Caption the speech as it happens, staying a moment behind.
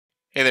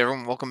Hey there,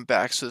 everyone. Welcome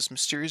back. So, this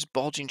mysterious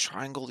bulging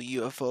triangle, the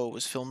UFO,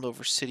 was filmed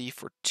over city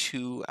for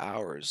 2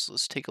 hours.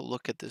 Let's take a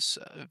look at this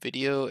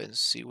video and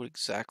see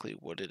exactly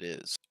what it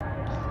is.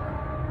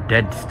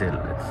 Dead still.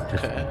 It's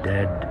just Okay,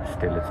 dead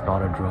still. It's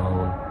not a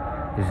drone.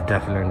 It's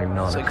definitely it's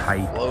not a like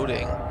kite.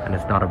 floating. And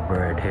it's not a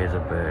bird. Here's a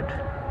bird.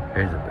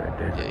 Here's a bird.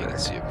 There's Yeah, a you can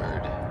see a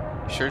bird.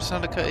 bird. You sure it's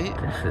not a kite?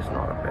 This is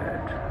not a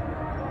bird.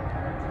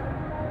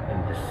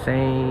 In the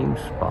same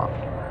spot.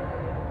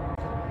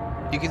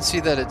 You can see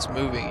that it's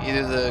moving.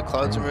 Either the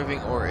clouds are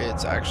moving or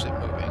it's actually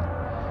moving.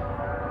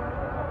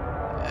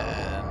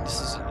 And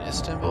this is in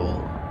Istanbul,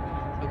 Boom.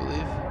 I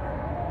believe.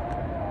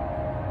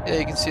 Yeah,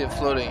 you can see it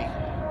floating,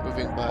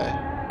 moving by.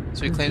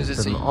 So he It's claims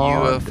just it's a an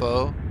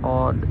UFO.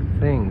 odd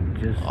thing.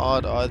 Just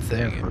Odd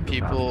there thing, for and the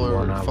past people 1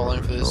 are hour falling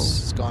or for so.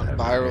 this. It's gone Every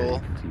day you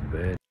viral. can see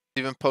birds.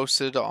 Even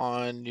posted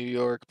on New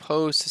York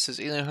Post. It says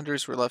alien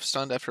hunters were left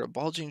stunned after a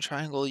bulging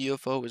triangle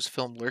UFO was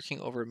filmed lurking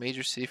over a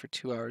major city for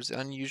 2 hours. The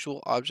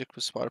unusual object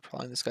was spotted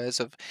prowling the skies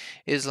of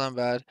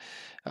Islamabad,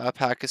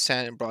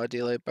 Pakistan, in broad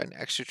daylight by an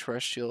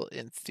extraterrestrial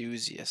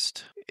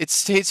enthusiast. It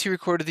states he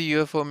recorded the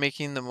UFO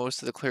making the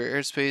most of the clear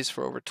airspace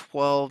for over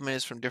 12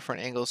 minutes from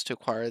different angles to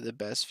acquire the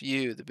best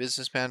view. The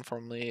businessman,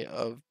 formerly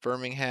of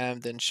Birmingham,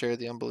 then shared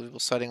the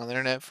unbelievable sighting on the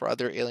internet for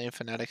other alien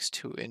fanatics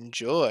to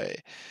enjoy.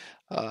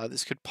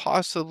 This could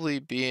possibly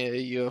be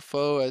a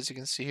UFO, as you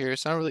can see here.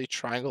 It's not really a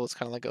triangle, it's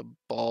kind of like a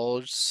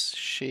bulge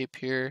shape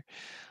here.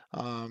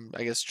 I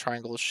guess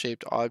triangle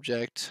shaped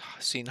object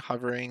seen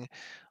hovering.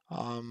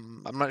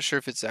 I'm not sure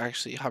if it's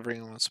actually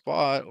hovering on one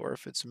spot or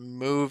if it's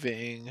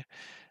moving.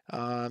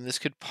 This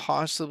could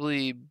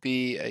possibly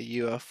be a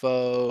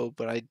UFO,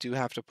 but I do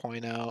have to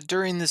point out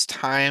during this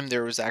time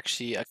there was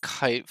actually a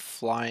kite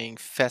flying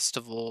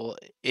festival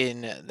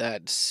in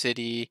that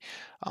city.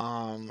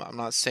 I'm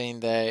not saying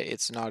that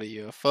it's not a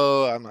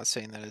UFO. I'm not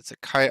saying that it's a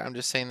kite. I'm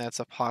just saying that's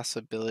a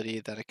possibility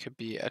that it could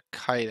be a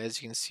kite.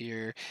 As you can see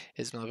here,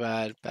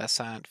 Islamabad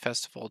Basant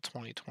Festival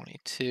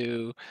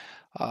 2022.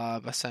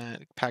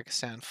 Basant,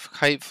 Pakistan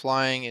kite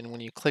flying, and when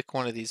you click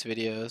one of these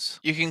videos,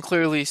 you can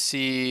clearly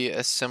see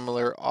a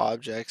similar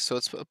object. So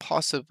it's a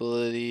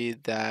possibility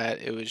that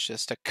it was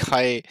just a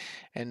kite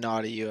and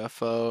not a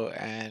UFO,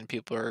 and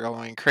people are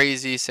going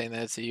crazy saying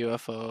that it's a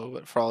UFO,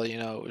 but for all you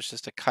know, it was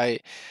just a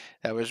kite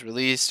that was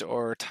released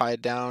or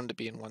tied down to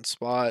be in one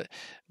spot.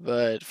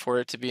 But for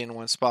it to be in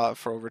one spot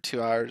for over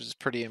 2 hours is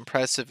pretty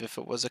impressive if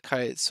it was a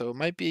kite. So it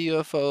might be a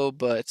UFO,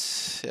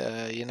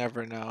 but you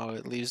never know.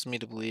 It leaves me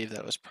to believe that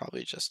it was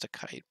probably just a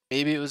kite.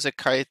 Maybe it was a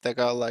kite that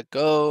got let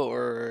go,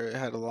 or it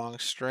had a long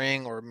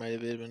string, or it might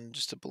have been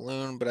just a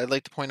balloon. But I'd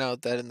like to point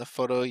out that in the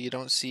photo, you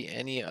don't see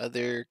any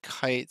other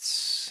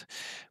kites.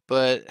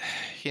 But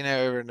you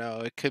never know.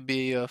 It could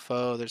be a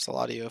UFO. There's a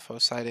lot of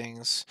UFO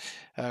sightings.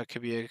 It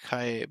could be a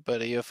kite,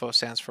 but a UFO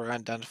stands for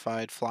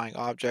unidentified flying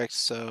object.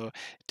 So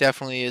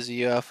definitely is a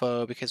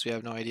UFO because we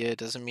have no idea. It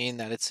doesn't mean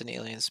that it's an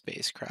alien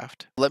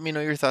spacecraft. Let me know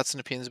your thoughts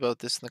and opinions about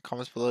this in the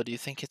comments below. Do you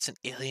think it's an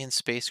alien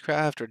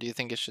spacecraft, or do you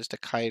think it's just a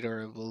kite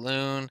or a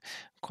balloon? I'm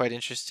quite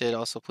interested.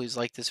 Also, please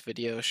like this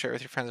video, share it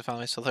with your friends and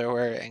family so they're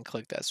aware, and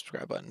click that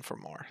subscribe button for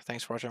more.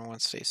 Thanks for watching, everyone.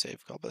 Stay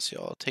safe. God bless you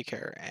all. Take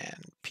care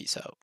and peace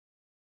out.